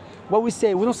Muslim, what we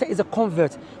say, we don't say it's a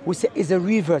convert. We say it's a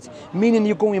revert, meaning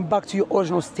you're going back to your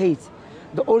original state.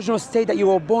 The original state that you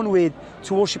were born with,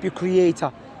 to worship your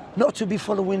creator. Not to be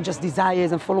following just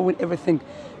desires and following everything.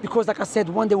 Because like I said,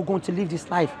 one day we're going to live this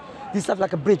life. This life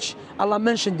like a bridge. Allah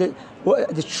mentioned that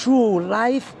the true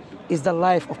life is the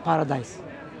life of paradise.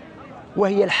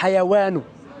 وَهِيَ الْحَيَوَانُ.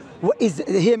 What is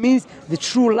here means the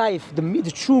true life,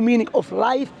 the true meaning of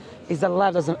life is the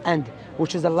life that doesn't end,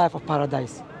 which is the life of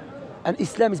paradise. And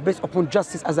Islam is based upon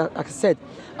justice, as I said.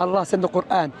 Allah said in the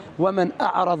Quran, وَمَنْ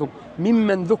أَعْرَضُ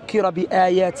مِمَّنْ ذُكِّرَ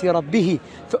بِآيَاتِ رَبِّهِ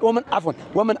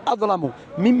وَمَنْ أَظْلَمُ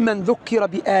مِمَّنْ ذُكِّرَ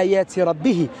بِآيَاتِ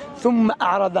رَبِّهِ ثُمَّ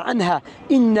أَعْرَضَ عَنْهَا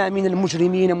إِنَّا مِنَ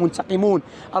الْمُجْرِمِينَ مُنْتَقِمُونَ.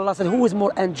 Allah said, who is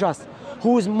more unjust?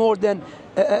 Who is more than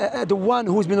the one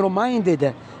who's been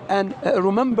reminded and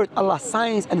remembered Allah's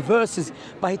signs and verses,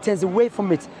 but he turns away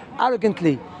from it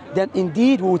arrogantly then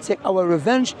indeed we will take our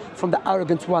revenge from the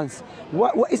arrogant ones.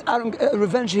 What is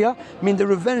revenge here? I mean the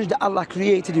revenge that Allah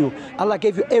created you. Allah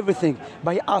gave you everything,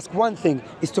 but He asked one thing,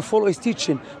 is to follow His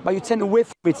teaching, but you turn away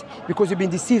from it because you've been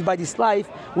deceived by this life,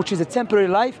 which is a temporary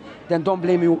life. Then don't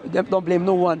blame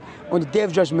no one on the day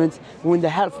of judgment or in the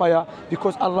hellfire,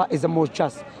 because Allah is the most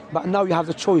just. But now you have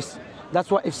the choice. That's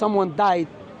why if someone died.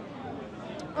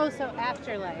 Also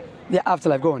afterlife. Yeah,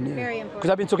 afterlife, go on. Yeah. Very important. Because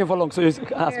I've been talking for long, so you ask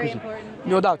Very question. important.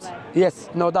 No doubt. Afterlife. Yes,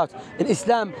 no doubt. In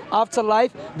Islam,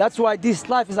 afterlife, that's why this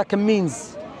life is like a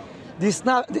means. This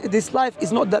life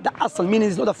is not the asl, meaning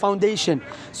it's not the foundation.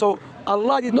 So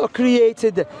Allah did not create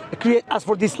us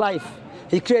for this life.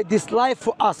 He created this life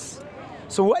for us.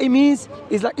 So what it means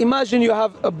is like, imagine you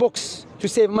have a box to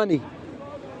save money.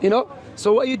 You know?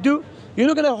 So what you do, you're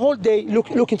not gonna whole day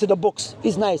look into the box.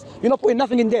 It's nice. You're not putting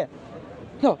nothing in there.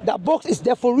 No, that box is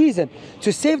there for a reason.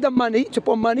 To save the money, to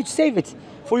put money, to save it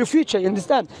for your future, you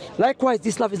understand? Likewise,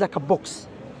 this life is like a box.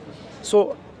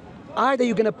 So either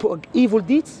you're gonna put evil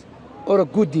deeds or a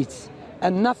good deeds,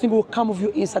 and nothing will come of you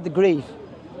inside the grave.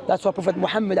 That's why Prophet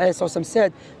Muhammad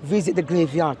said, visit the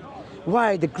graveyard.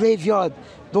 Why? The graveyard,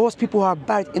 those people who are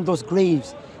buried in those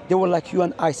graves, they were like you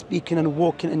and I, speaking and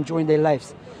walking, enjoying their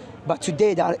lives. But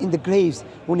today they are in the graves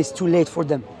when it's too late for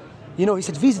them. You know, he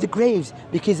said, visit the graves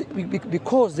because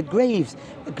the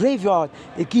graveyard,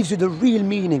 it gives you the real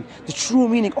meaning, the true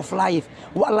meaning of life,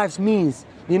 what life means.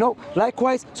 You know,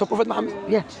 likewise, so Prophet Muhammad,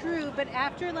 yeah. True, but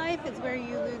afterlife is where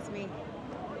you lose me.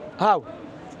 How?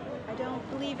 I don't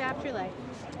believe afterlife.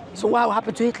 So what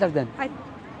happened to Hitler then?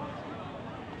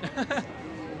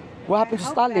 What happened to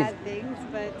Stalin? Bad things,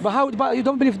 But you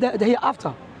don't believe the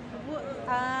hereafter?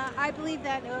 I believe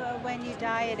that when you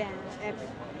die, it ends.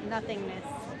 Nothingness.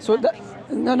 So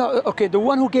okay, the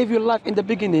one who gave you life in the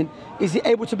beginning, is he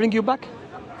able to bring you back?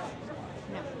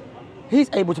 No. He's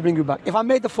able to bring you back. If I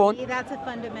made the phone. That's a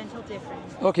fundamental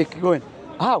difference. Okay, go in.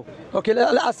 How? Okay,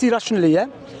 let us see rationally, yeah?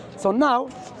 So now,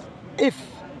 if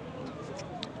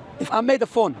I made the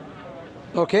phone,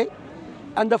 okay,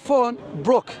 and the phone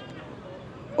broke,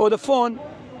 or the phone,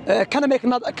 can I make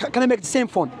the same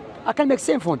phone? I can make the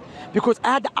same phone because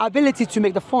I had the ability to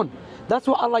make the phone. That's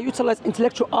why Allah utilized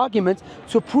intellectual argument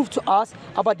to prove to us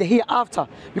about the hereafter,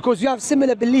 because you have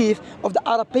similar belief of the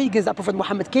Arab pagans that Prophet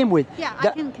Muhammad came with. Yeah,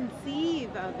 I can conceive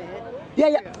of it.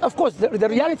 Yeah, of course. The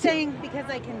reality. You're saying because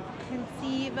I can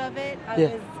conceive of it,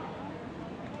 I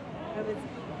was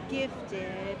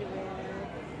gifted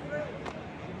with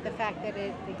the fact that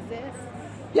it exists.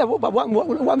 Yeah, but what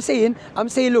I'm saying,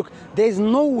 look, there's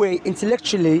no way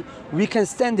intellectually we can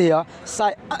stand here,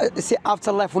 say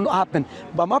afterlife will not happen.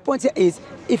 But my point here is,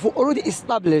 if we already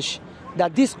establish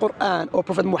that this Quran or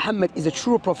Prophet Muhammad is a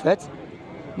true prophet,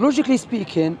 logically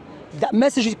speaking, that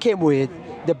message he came with,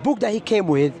 the book that he came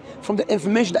with, from the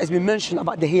information that has been mentioned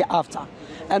about the hereafter.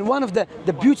 And one of the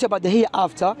beauty about the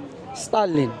hereafter,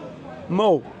 Stalin,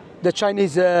 Mao, the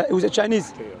Chinese, it was a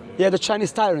Chinese, yeah, the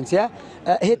Chinese tyrants, yeah,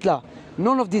 Hitler.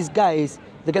 None of these guys,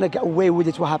 they're going to get away with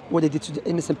it, what they did to the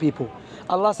innocent people.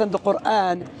 Allah said in the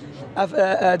Quran,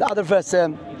 the other verse,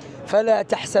 فَلَا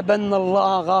تَحْسَبَنَّ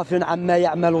اللَّهَ غَافِلٌ عَمَّا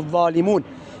يَعْمَلُ الظَّالِمُونَ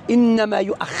إِنَّمَا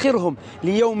يُؤَخِّرْهُمْ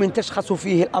لِيَوْمٍ تَشْخَصُ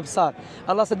فِيهِ الْأَبْصَارِ.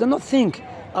 Allah said, do not think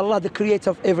Allah, the creator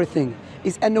of everything,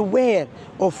 is unaware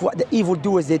of what the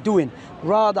evildoers they're doing.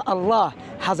 Rather, Allah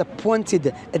has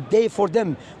appointed a day for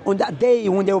them, on that day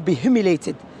when they will be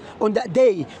humiliated. On that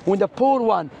day when the poor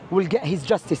one will get his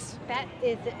justice. That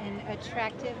is an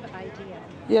attractive idea.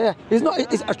 Yeah,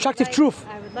 it's attractive truth.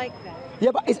 I would like that. Yeah,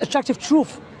 but it's attractive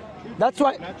truth. That's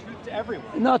why. Not truth to everyone.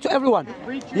 No, to everyone. You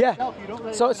preach Yeah. yourself, you don't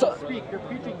let anyone else speak. You're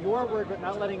preaching your word but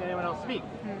not letting anyone else speak.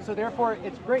 So therefore,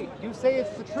 it's great. You say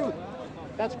it's the truth.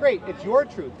 That's great. It's your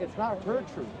truth. It's not her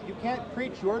truth. You can't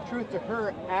preach your truth to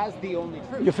her as the only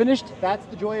truth. You finished? That's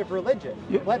the joy of religion.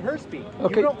 Let her speak.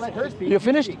 Okay. You don't let her speak. You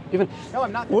finished? No,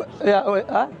 I'm not finished.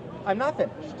 Yeah. I'm not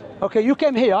finished. Okay, you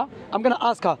came here. I'm gonna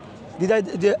ask her. Did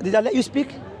I let you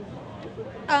speak?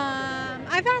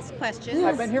 I've asked questions.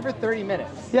 I've been here for 30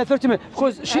 minutes. Yeah, 30 minutes.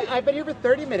 Because I've been here for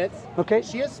 30 minutes. Okay.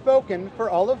 She has spoken for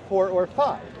all of 4 or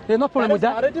 5. There's no problem with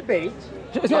that. Not a debate.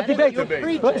 It's not debate.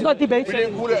 It's not debate.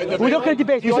 We don't get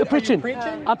debate. We're preaching.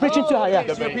 I'm preaching to her. Yeah.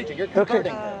 You're preaching. You're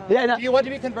converting. Yeah. Do you want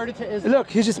to be converted to Islam? Look,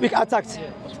 he's just being attacked.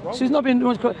 She's not being.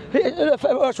 Watch.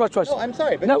 No, I'm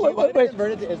sorry, but No, do you want to be wait.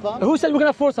 converted to Islam? Who said we're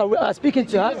gonna force her? We're speaking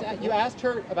to her. You asked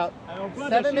her about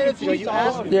 7 minutes ago. You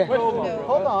asked. Yeah.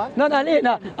 Hold on. No,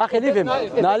 okay, leave him.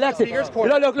 No, let's see. Look.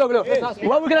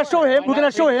 What we're gonna show him? We're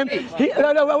gonna show him. Wait.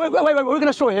 We're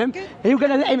gonna show him. We're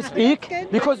gonna let him speak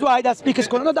because why that speaker is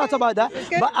going. No doubt about that.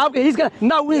 But he's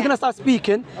gonna start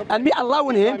speaking, and me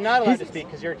allowing him. I'm not allowed to speak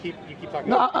because you keep talking.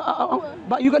 No,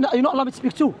 but you're you're not allowed me to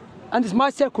speak too. And it's my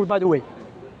circle, by the way.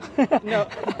 No.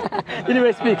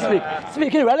 Anyway, speak.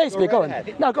 Anyway, let me speak. Go on.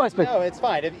 No, go on, speak. No, it's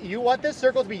fine. If you want this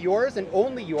circle to be yours and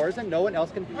only yours, and no one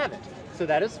else can have it. So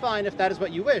that is fine if that is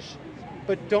what you wish.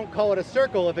 But don't call it a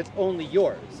circle if it's only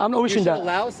yours. I'm not wishing you should that.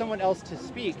 allow someone else to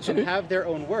speak and have their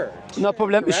own word. No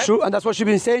problem, Correct? it's true, and that's what she's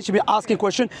been saying. She's been asking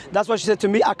questions. That's what she said to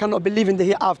me. I cannot believe in the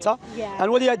hereafter. Yeah.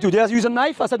 And what did I do? Did I use a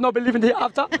knife? I said, no, believe in the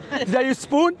hereafter. Did I use a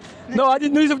spoon? No, I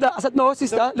didn't use of that. I said, no,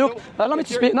 sister, look, allow me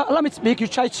to speak. No, allow me to speak. You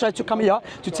try to come here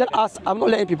to tell us. I'm not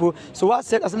letting people. So what I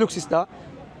said, look, sister,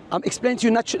 I'm explaining to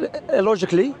you naturally,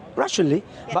 logically, rationally,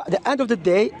 but at the end of the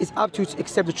day, it's up to you to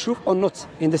accept the truth or not.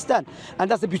 You understand? And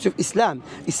that's the beauty of Islam.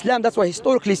 Islam, that's why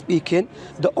historically speaking,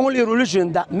 the only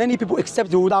religion that many people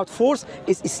accept without force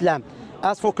is Islam.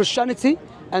 As for Christianity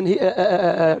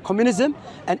and communism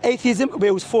and atheism,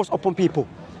 it was forced upon people,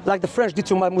 like the French did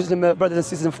to my Muslim brothers and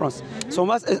sisters in France. So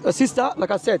my sister,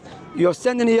 like I said, you're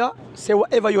standing here, say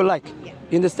whatever you like. Yeah.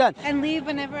 You understand? And leave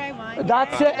whenever I want.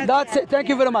 That's it. Thank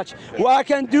you very much. What I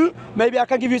can do, maybe I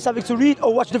can give you something to read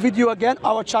or watch the video again,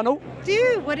 our channel.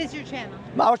 What is your channel?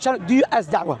 Our channel, do you as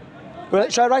da'wah? Well,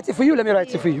 shall I write it for you? Let me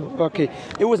write it for you. Okay.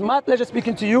 It was my pleasure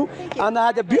speaking to you, and I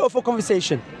had a beautiful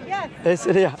conversation. Yes.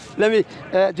 Yeah. Let me,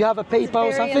 do you have a paper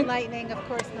or Very something? enlightening, of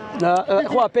course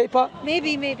not. What, paper?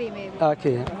 Maybe.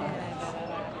 Okay.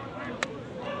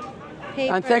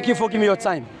 Paper. And thank you for giving me your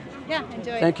time. Yeah,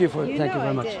 enjoy. Thank you know very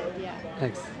I much. Did, yeah.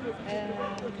 Thanks.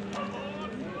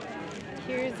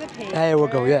 Here's a paper. There we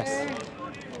go, yes.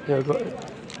 There we go.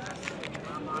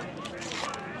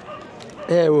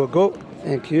 There we go.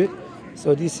 Thank you.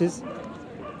 So this is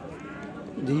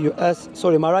the US.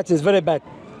 Sorry, my writing is very bad.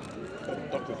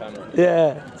 Dr. Tanner.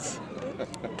 Yeah.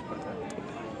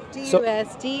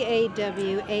 D-U-S-D-A-W-A-H.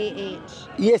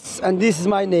 Yes, and this is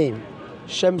my name.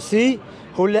 Shamsi,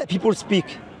 who let people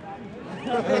speak.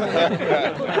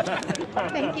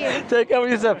 Thank you. Take care of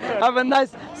yourself. Have a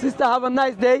nice, sister, have a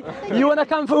nice day. You want to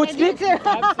come for And you speak? too.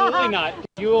 Absolutely not.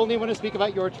 You only want to speak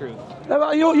about your truth.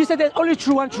 You said there's only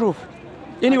one truth.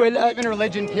 Anyway, I don't believe in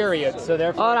religion, period. So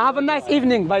therefore. have a nice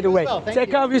evening, by the way. Well, thank Take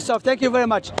you. care of yourself. Thank you very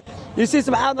much. You see,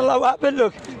 subhanallah, what happened?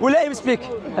 Look, we'll let him speak.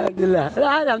 Alhamdulillah.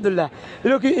 Alhamdulillah.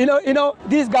 Look, you know,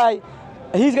 this guy,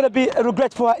 he's going to be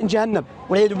regretful in Jahannam.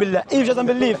 If he doesn't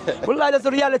believe. Wallah, that's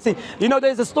the reality. You know,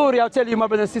 there's a story, I'll tell you, my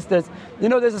brothers and sisters. You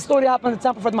know, there's a story happened at the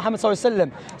time of Prophet Muhammad sallallahu alaihi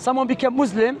wasallam. Someone became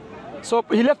Muslim, so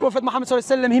he left Prophet Muhammad sallallahu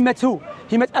alaihi wasallam. He met who?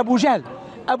 He met Abu Jahl.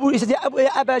 He said, Ya Abu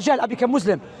Jahl, I became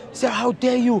Muslim. He said, how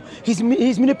dare you? He's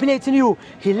manipulating you.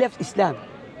 He left Islam.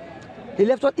 He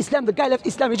left what? Islam. The guy left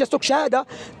Islam. He just took Shahada.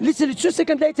 Literally 2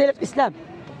 seconds later, he left Islam.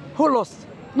 Who lost?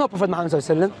 No Prophet Muhammad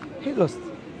sallallahu alaihi wasallam. He lost.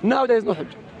 Now there is no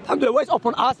Hujjah. Alhamdulillah, it's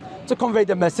upon us to convey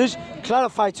the message,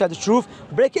 clarify to her the truth,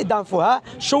 break it down for her,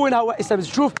 showing her what Islam is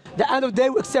truth. The end of the day,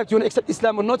 we accept. You want to accept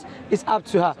Islam or not, it's up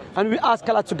to her. And we ask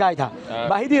Allah to guide her.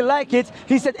 But he didn't like it.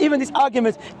 He said, even this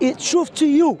argument is truth to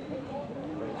you.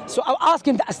 So I'll ask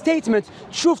him that statement,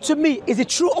 truth to me, is it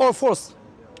true or false?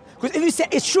 Because if you say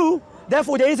it's true,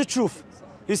 therefore there is a truth.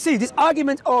 You see, this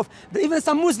argument of even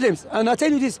some Muslims, and I'll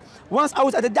tell you this, once I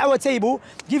was at the da'wah table,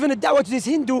 giving a da'wah to this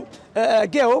Hindu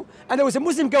girl, and there was a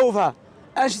Muslim girl with her.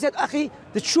 And she said, Akhi,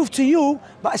 the truth to you,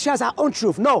 but she has her own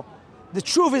truth. No, the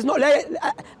truth is not,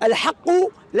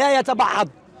 al-haqqu la yataba'ad.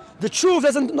 The truth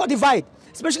doesn't not divide,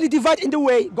 especially divide in the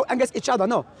way, go against each other.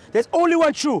 No, there's only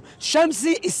one truth.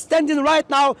 Shamsi is standing right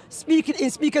now, speaking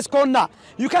in speaker's corner.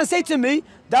 You can say to me,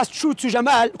 that's true to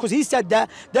Jamal, because he said that.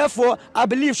 Therefore, I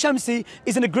believe Shamsi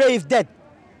is in the grave dead.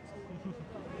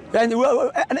 And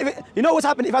you know what's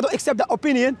happened? If I don't accept that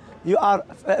opinion, you are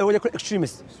what they call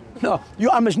extremist. No, you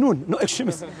are majnoon, no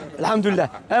extremist. Alhamdulillah.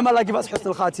 May Allah give us husn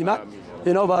al-khatima.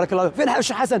 You know, barakallah. فين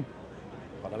الشيخ حسن؟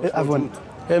 عفوا.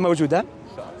 موجود ها?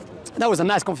 That was a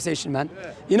nice conversation, man.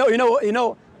 You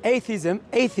know,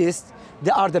 atheists,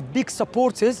 they are the big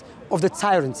supporters of the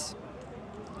tyrants.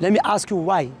 Let me ask you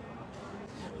why.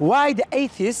 Why the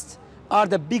atheists are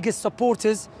the biggest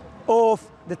supporters of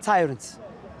the tyrants?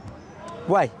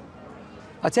 Why?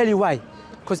 I'll tell you why.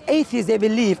 Because atheists, they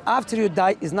believe after you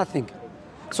die is nothing.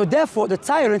 So therefore, the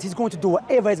tyrant is going to do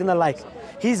whatever he's going to like.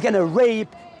 He's going to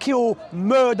rape, kill,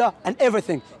 murder, and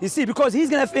everything. You see, because he's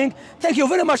going to think, thank you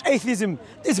very much, atheism.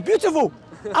 It's beautiful.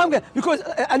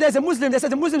 And there's a Muslim, they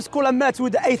said the Muslim scholar met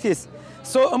with the atheist.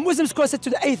 So a Muslim scholar said to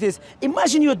the atheist,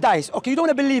 imagine you die. Okay, you don't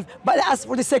want to believe, but let's ask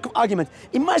for the sake of argument.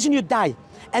 Imagine you die,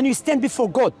 and you stand before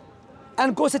God.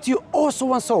 And God said to you, oh,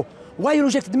 so and so, why you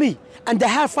rejected me? And the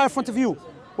hellfire in front of you.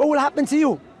 What will happen to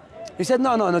you? He said,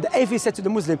 no. The atheist said to the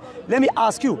Muslim, let me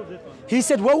ask you. He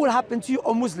said, what will happen to you,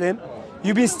 O Muslim?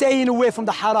 You've been staying away from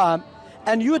the haram,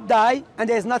 and you die, and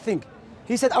there's nothing.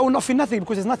 He said, I will not feel nothing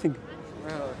because there's nothing.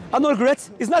 I'm not regret.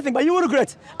 It's nothing, but you will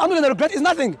regret. I'm not gonna regret. It's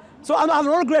nothing. So I'm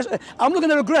not regret. I'm not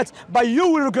gonna regret, but you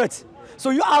will regret. So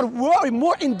you are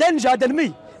more in danger than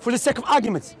me for the sake of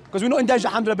arguments, because we're not in danger.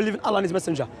 Alhamdulillah, believe in Allah and His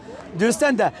Messenger. Do you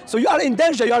understand that? So you are in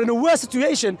danger. You are in a worse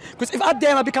situation, because if at the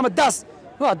end I become a dust,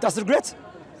 well, dust regret.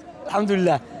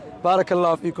 Alhamdulillah.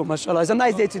 Barakallahu fikum. MashaAllah. It's a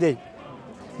nice day today.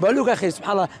 بقول لك يا أخي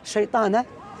سبحان الله شيطانا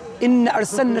إن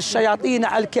أرسلنا الشياطين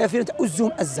على الكافرين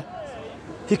تؤزهم أزا.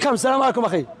 He comes. السلام عليكم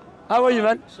أخي. How are you,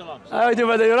 man? How are you doing,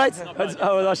 brother? You right?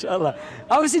 Oh, MashaAllah.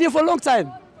 I haven't seen you for a long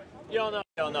time. Yeah,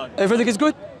 no. Everything is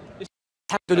good?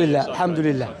 Alhamdulillah,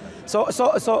 Alhamdulillah. So,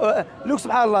 look,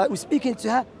 subhanAllah, we're speaking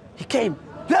to her. He came.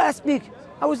 Let her speak.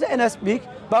 I was letting her speak,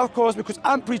 but of course, because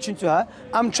I'm preaching to her,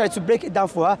 I'm trying to break it down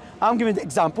for her. I'm giving the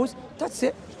examples. That's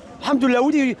it.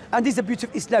 Alhamdulillah, and this is the beauty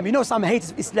of Islam. You know, some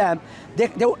haters of Islam,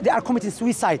 they are committing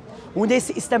suicide when they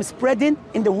see Islam spreading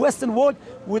in the Western world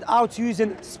without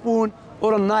using a spoon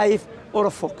or a knife or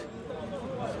a fork.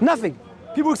 Nothing.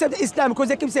 People accept Islam because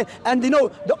they keep saying, and you know,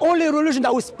 the only religion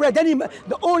that will spread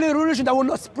the only religion that will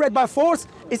not spread by force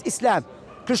is Islam.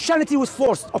 Christianity was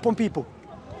forced upon people.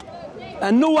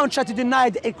 And no one tried to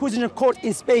deny the Inquisition court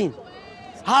in Spain.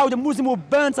 How the Muslims were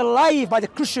burnt alive by the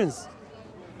Christians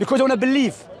because they want to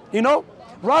believe, you know?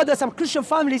 Rather, some Christian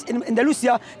families in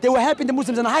Andalusia, they were helping the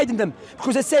Muslims and hiding them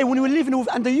because they say, when we live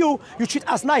under you, you treat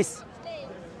us nice.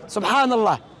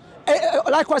 Subhanallah.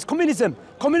 Likewise, communism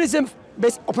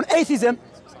based upon atheism,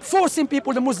 forcing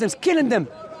people, the Muslims, killing them,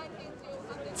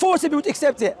 forcing people to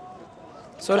accept it.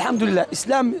 So alhamdulillah,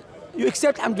 Islam, you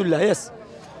accept, alhamdulillah, yes.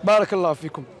 Barakallahu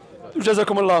fikum.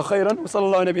 جزاكم الله خيرا وصلى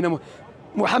الله على نبينا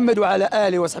محمد وعلى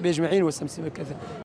آله وصحبه أجمعين وسلم.